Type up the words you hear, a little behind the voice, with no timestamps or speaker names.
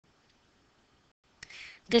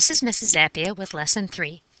This is Mrs. Zappia with Lesson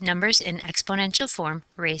 3, Numbers in Exponential Form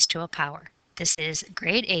Raised to a Power. This is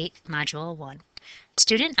Grade 8, Module 1.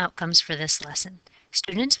 Student outcomes for this lesson.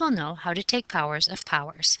 Students will know how to take powers of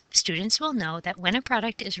powers. Students will know that when a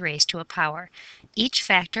product is raised to a power, each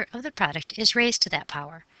factor of the product is raised to that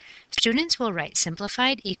power. Students will write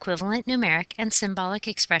simplified, equivalent numeric and symbolic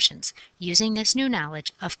expressions using this new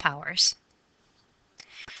knowledge of powers.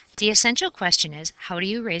 The essential question is, how do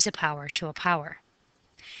you raise a power to a power?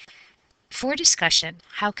 For discussion,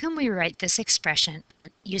 how can we write this expression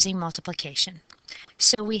using multiplication?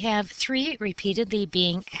 So we have 3 repeatedly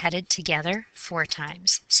being added together 4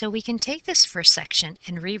 times. So we can take this first section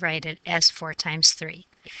and rewrite it as 4 times 3.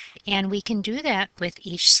 And we can do that with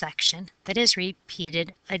each section that is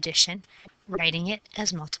repeated addition, writing it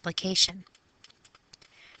as multiplication.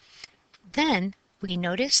 Then we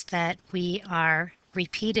notice that we are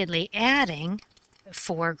repeatedly adding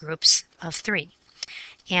 4 groups of 3.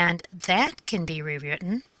 And that can be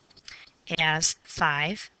rewritten as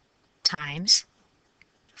 5 times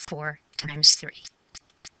 4 times 3.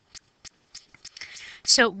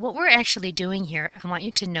 So what we're actually doing here, I want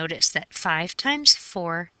you to notice that 5 times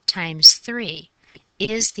 4 times 3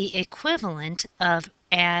 is the equivalent of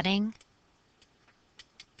adding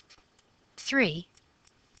 3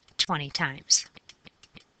 20 times.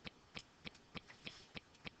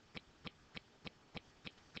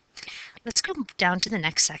 Let's go down to the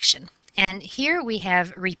next section. And here we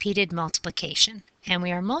have repeated multiplication, and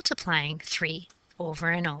we are multiplying 3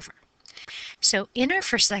 over and over. So in our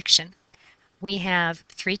first section, we have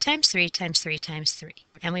 3 times 3 times 3 times 3,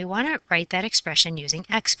 and we want to write that expression using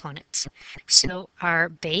exponents. So our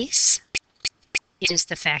base is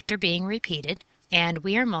the factor being repeated, and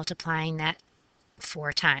we are multiplying that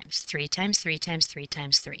 4 times, 3 times 3 times 3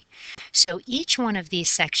 times 3. So each one of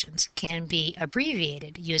these sections can be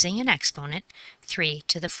abbreviated using an exponent, 3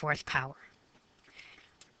 to the 4th power.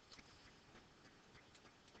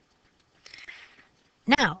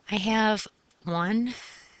 Now I have 1,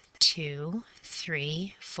 2,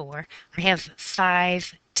 3, 4. I have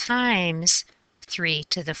 5 times 3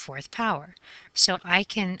 to the 4th power. So I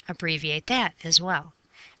can abbreviate that as well.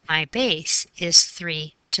 My base is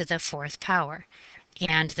 3 to the 4th power.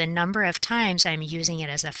 And the number of times I'm using it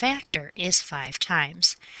as a factor is 5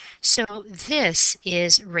 times. So this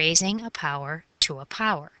is raising a power to a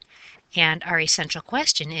power. And our essential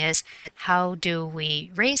question is, how do we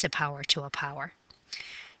raise a power to a power?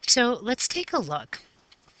 So let's take a look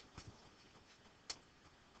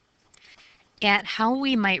at how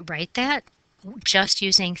we might write that just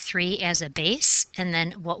using 3 as a base, and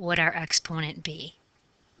then what would our exponent be?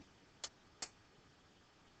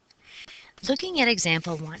 Looking at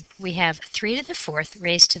example 1, we have 3 to the 4th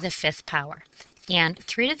raised to the 5th power. And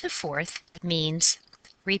 3 to the 4th means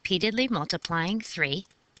repeatedly multiplying 3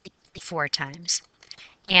 4 times.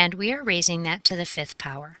 And we are raising that to the 5th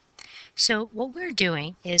power. So what we're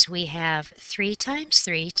doing is we have 3 times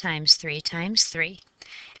 3 times 3 times 3.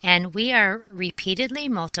 And we are repeatedly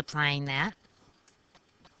multiplying that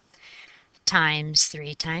times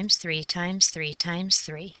 3 times 3 times 3 times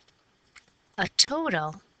 3. A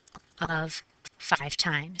total of 5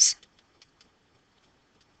 times.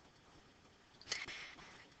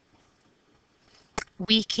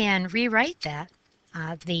 We can rewrite that,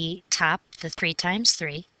 the 3 times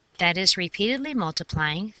 3, that is repeatedly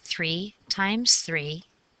multiplying 3 times 3,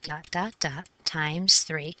 times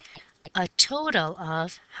 3, a total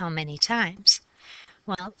of how many times?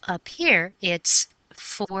 Well, up here it's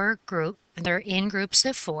 4 they're in groups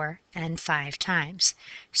of 4 and 5 times.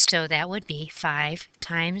 So that would be 5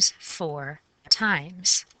 times 4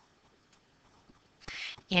 times.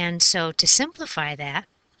 And so to simplify that,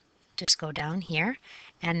 just go down here,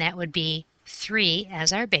 and that would be 3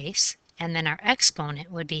 as our base, and then our exponent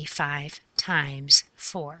would be 5 times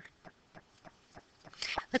 4.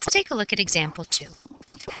 Let's take a look at example 2.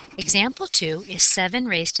 Example 2 is 7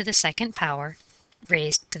 raised to the 2nd power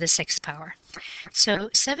raised to the 6th power. So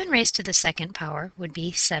 7 raised to the 2nd power would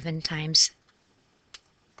be 7 times,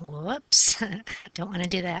 whoops, don't want to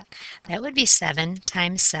do that. That would be 7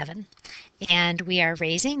 times 7. And we are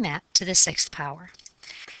raising that to the 6th power.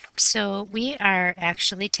 So we are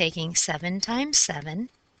actually taking 7 times 7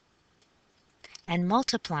 and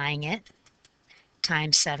multiplying it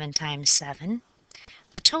times 7 times 7,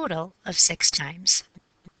 a total of 6 times.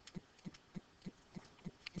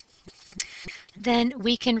 Then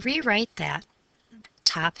we can rewrite that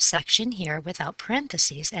top section here without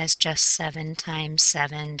parentheses as just 7 times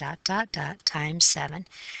 7 times 7.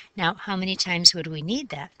 Now, how many times would we need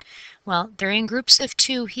that? Well, they're in groups of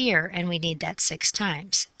 2 here, and we need that 6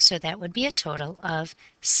 times. So that would be a total of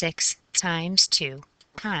 6 times 2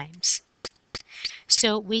 times.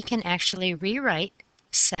 So we can actually rewrite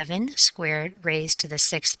 7 squared raised to the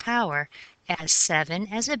 6th power as 7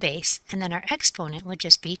 as a base, and then our exponent would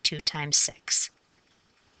just be 2 times 6.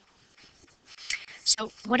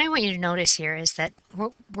 So what I want you to notice here is that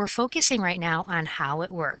we're focusing right now on how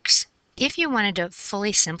it works. If you wanted to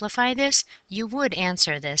fully simplify this, you would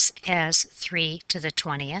answer this as 3 to the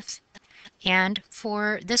 20th. And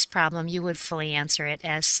for this problem, you would fully answer it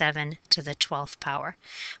as 7 to the 12th power.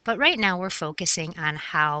 But right now we're focusing on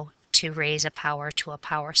how to raise a power to a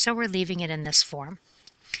power, so we're leaving it in this form.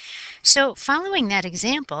 So following that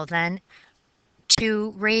example, then,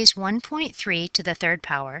 to raise 1.3 to the 3rd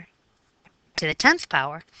power to the 10th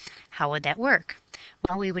power, how would that work?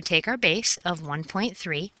 Well, we would take our base of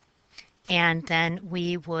 1.3, and then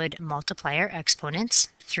we would multiply our exponents,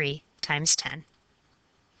 3 times 10.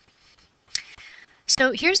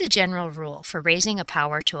 So here's a general rule for raising a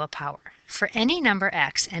power to a power. For any number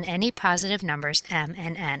x and any positive numbers m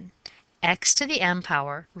and n, x to the m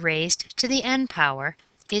power raised to the n power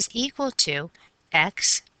is equal to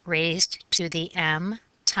x raised to the m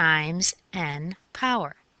times n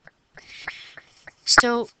power.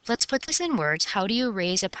 So let's put this in words. How do you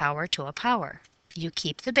raise a power to a power? You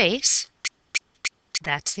keep the base,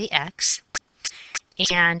 that's the x,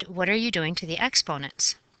 and what are you doing to the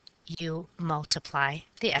exponents? You multiply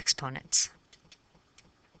the exponents.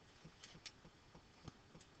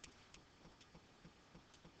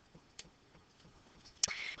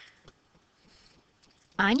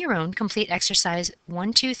 On your own, complete exercise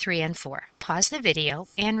 1, 2, 3, and 4. Pause the video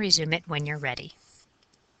and resume it when you're ready.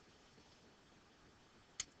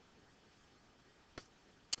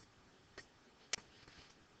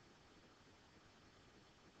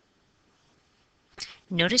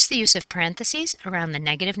 Notice the use of parentheses around the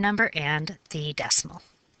negative number and the decimal.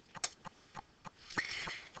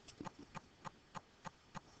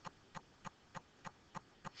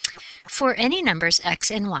 For any numbers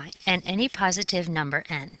x and y and any positive number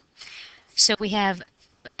n. So we have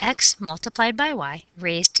x multiplied by y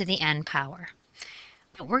raised to the n power.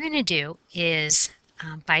 What we're going to do is,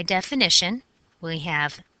 by definition, we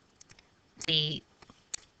have the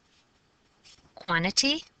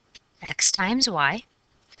quantity x times y,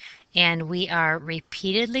 and we are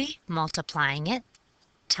repeatedly multiplying it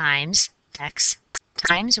times x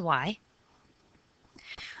times y,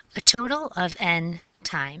 a total of n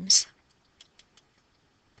times.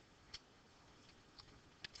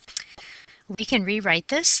 We can rewrite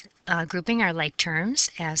this, grouping our like terms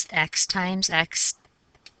as x times x,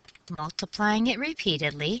 multiplying it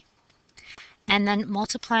repeatedly, and then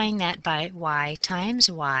multiplying that by y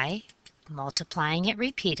times y, multiplying it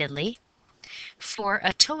repeatedly, for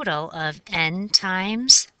a total of n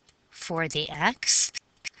times for the x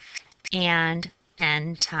and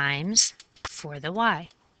n times for the y.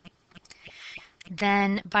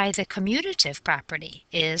 Then by the commutative property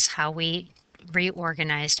is how we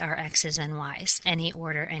reorganized our x's and y's, any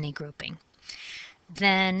order, any grouping.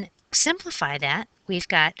 Then simplify that, we've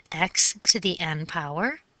got x to the n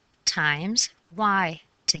power times y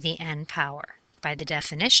to the n power by the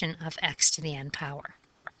definition of x to the n power.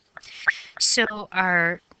 So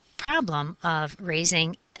our problem of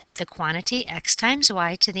raising the quantity x times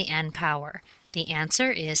y to the n power, the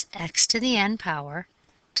answer is x to the n power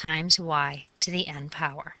times y to the n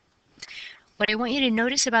power. What I want you to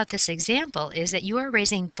notice about this example is that you are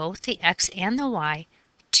raising both the x and the y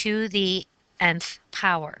to the nth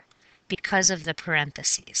power because of the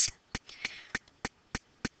parentheses.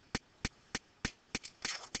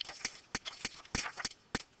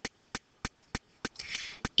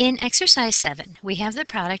 In exercise 7, we have the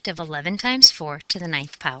product of 11 times 4 to the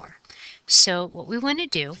 9th power. So what we want to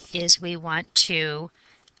do is we want to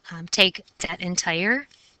take that entire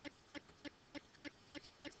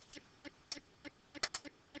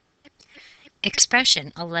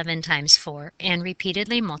expression, 11 times 4, and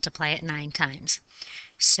repeatedly multiply it 9 times.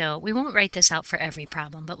 So we won't write this out for every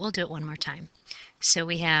problem, but we'll do it one more time. So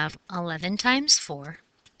we have 11 times 4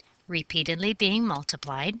 repeatedly being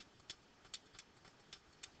multiplied,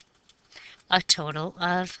 a total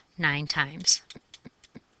of 9 times.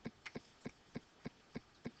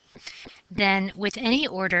 Then with any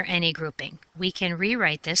order, any grouping, we can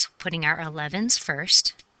rewrite this putting our 11s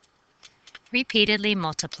first, repeatedly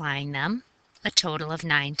multiplying them, a total of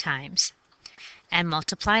 9 times, and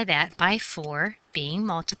multiply that by 4 being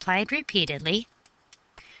multiplied repeatedly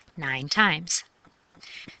 9 times.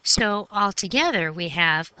 So altogether we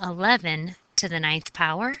have 11 to the 9th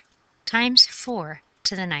power times 4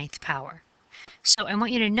 to the 9th power. So I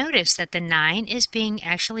want you to notice that the 9 is being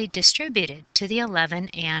actually distributed to the 11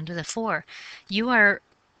 and the 4. You are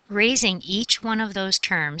raising each one of those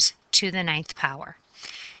terms to the ninth power.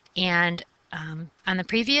 And on the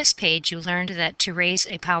previous page, you learned that to raise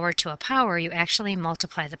a power to a power, you actually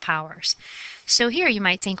multiply the powers. So here you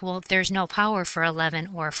might think, well, there's no power for 11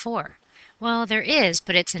 or 4. Well, there is,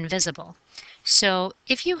 but it's invisible. So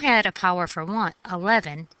if you had a power for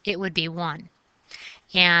 11, it would be 1.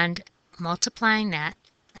 And multiplying that,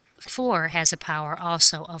 4 has a power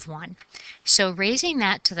also of 1. So raising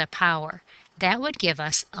that to the power, that would give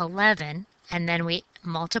us 11, and then we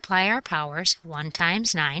multiply our powers, 1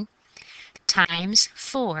 times 9, times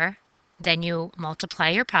 4, then you multiply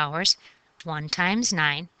your powers, 1 times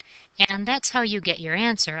 9, and that's how you get your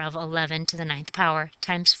answer of 11 to the ninth power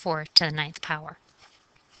times 4 to the ninth power.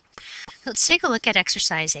 Let's take a look at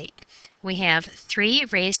exercise 8. We have 3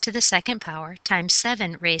 raised to the second power times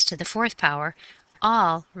 7 raised to the fourth power,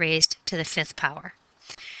 all raised to the fifth power.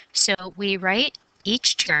 So we write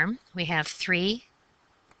each term, we have 3,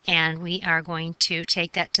 and we are going to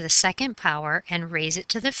take that to the second power and raise it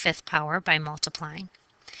to the fifth power by multiplying.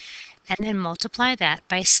 And then multiply that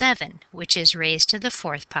by 7, which is raised to the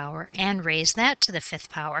fourth power, and raise that to the fifth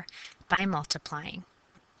power by multiplying.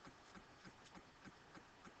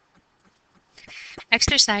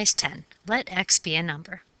 Exercise 10. Let x be a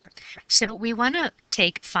number. So we want to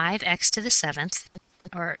take 5x to the seventh,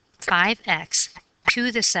 or 5x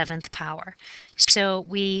to the seventh power. So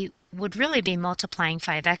we would really be multiplying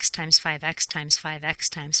 5x times 5x times 5x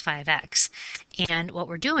times 5x. And what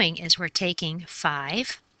we're doing is we're taking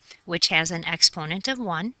 5, which has an exponent of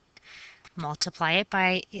 1, multiply it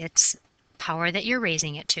by its power that you're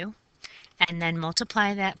raising it to, and then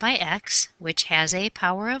multiply that by x, which has a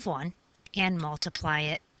power of 1, and multiply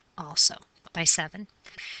it also by 7.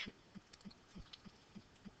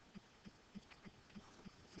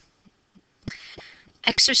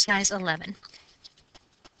 Exercise 11.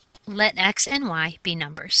 Let x and y be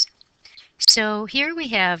numbers. So here we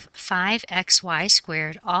have 5xy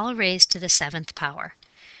squared, all raised to the seventh power.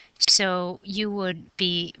 So you would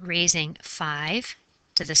be raising 5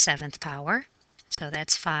 to the seventh power. So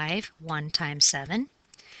that's 5, 1 times 7.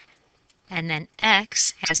 And then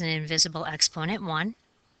x has an invisible exponent 1.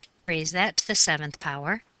 Raise that to the seventh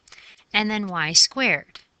power. And then y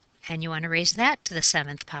squared. And you want to raise that to the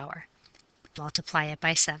seventh power. Multiply it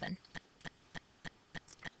by 7.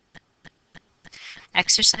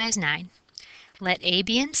 Exercise 9. Let a,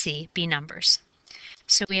 b, and c be numbers.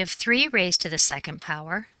 So we have 3 raised to the second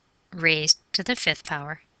power, raised to the fifth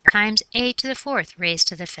power, times a to the fourth raised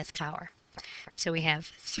to the fifth power. So we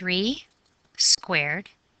have 3 squared.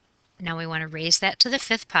 Now we want to raise that to the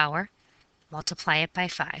fifth power, multiply it by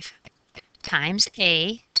 5, times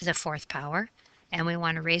a to the fourth power, and we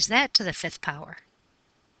want to raise that to the fifth power.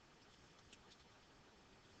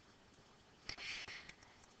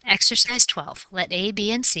 Exercise 12. Let a,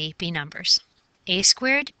 b, and c be numbers. A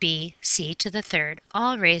squared, b, c to the third,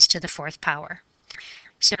 all raised to the fourth power.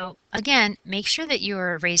 So again, make sure that you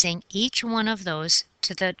are raising each one of those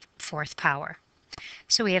to the fourth power.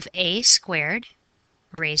 So we have a squared,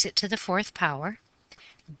 raise it to the fourth power,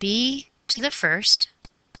 b to the first,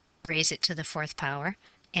 raise it to the fourth power,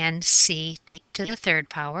 and c to the third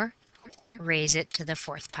power, raise it to the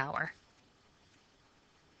fourth power.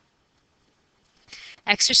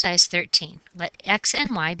 Exercise 13. Let x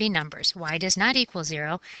and y be numbers. Y does not equal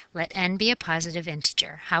 0. Let n be a positive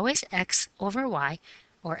integer. How is x over y,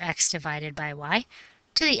 or x divided by y,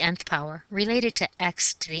 to the nth power related to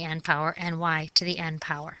x to the n power and y to the n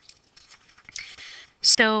power?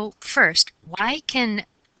 So first, why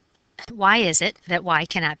is it that y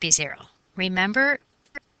cannot be 0? Remember,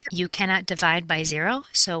 you cannot divide by 0,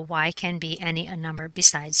 so y can be any number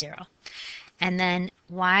besides 0. And then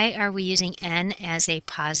why are we using n as a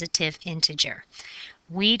positive integer?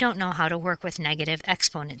 We don't know how to work with negative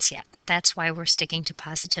exponents yet. That's why we're sticking to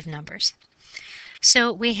positive numbers.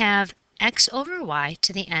 So we have x over y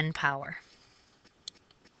to the n power.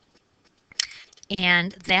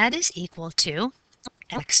 And that is equal to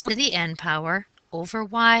x to the n power over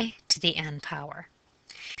y to the n power.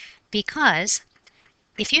 Because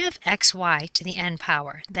if you have xy to the n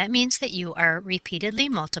power, that means that you are repeatedly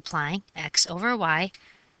multiplying x over y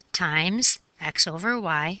times x over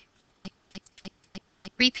y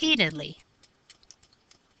repeatedly.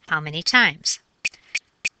 How many times?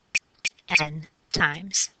 N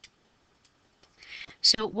times.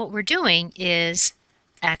 So what we're doing is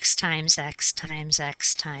x times x times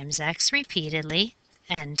x times x repeatedly,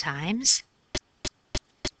 n times.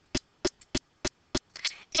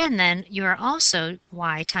 And then you are also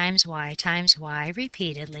y times y times y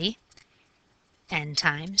repeatedly, n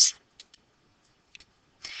times.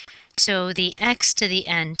 So the x to the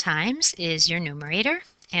n times is your numerator,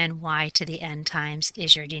 and y to the n times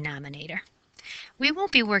is your denominator. We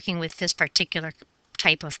won't be working with this particular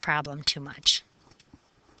type of problem too much.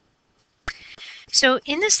 So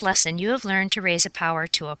in this lesson, you have learned to raise a power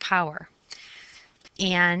to a power.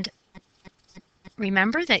 And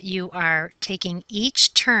remember that you are taking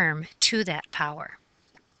each term to that power.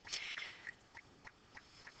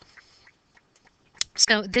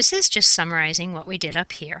 So this is just summarizing what we did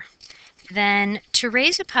up here. Then to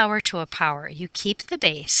raise a power to a power, you keep the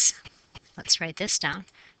base. Let's write this down.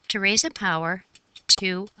 To raise a power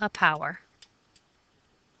to a power,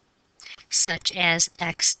 such as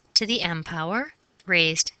x to the m power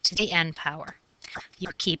raised to the n power. You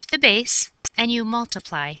keep the base and you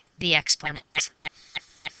multiply the exponents.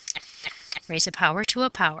 Raise a power to a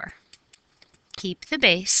power. Keep the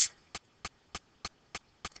base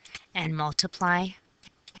and multiply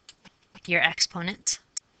your exponents.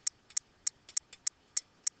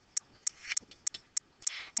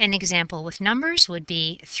 An example with numbers would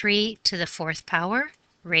be 3 to the 4th power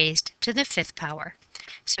raised to the 5th power.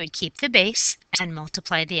 So we'd keep the base and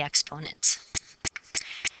multiply the exponents.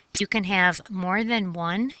 You can have more than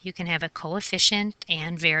one. You can have a coefficient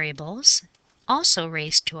and variables also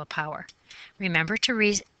raised to a power. Remember to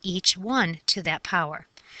raise each one to that power.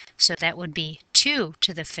 So that would be 2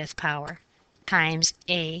 to the 5th power times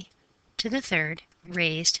a to the 3rd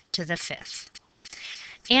raised to the 5th.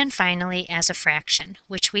 And finally, as a fraction,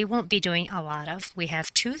 which we won't be doing a lot of, we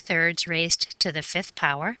have 2/3 raised to the 5th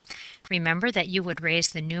power. Remember that you would raise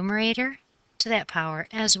the numerator to that power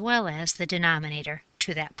as well as the denominator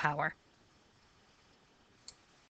to that power.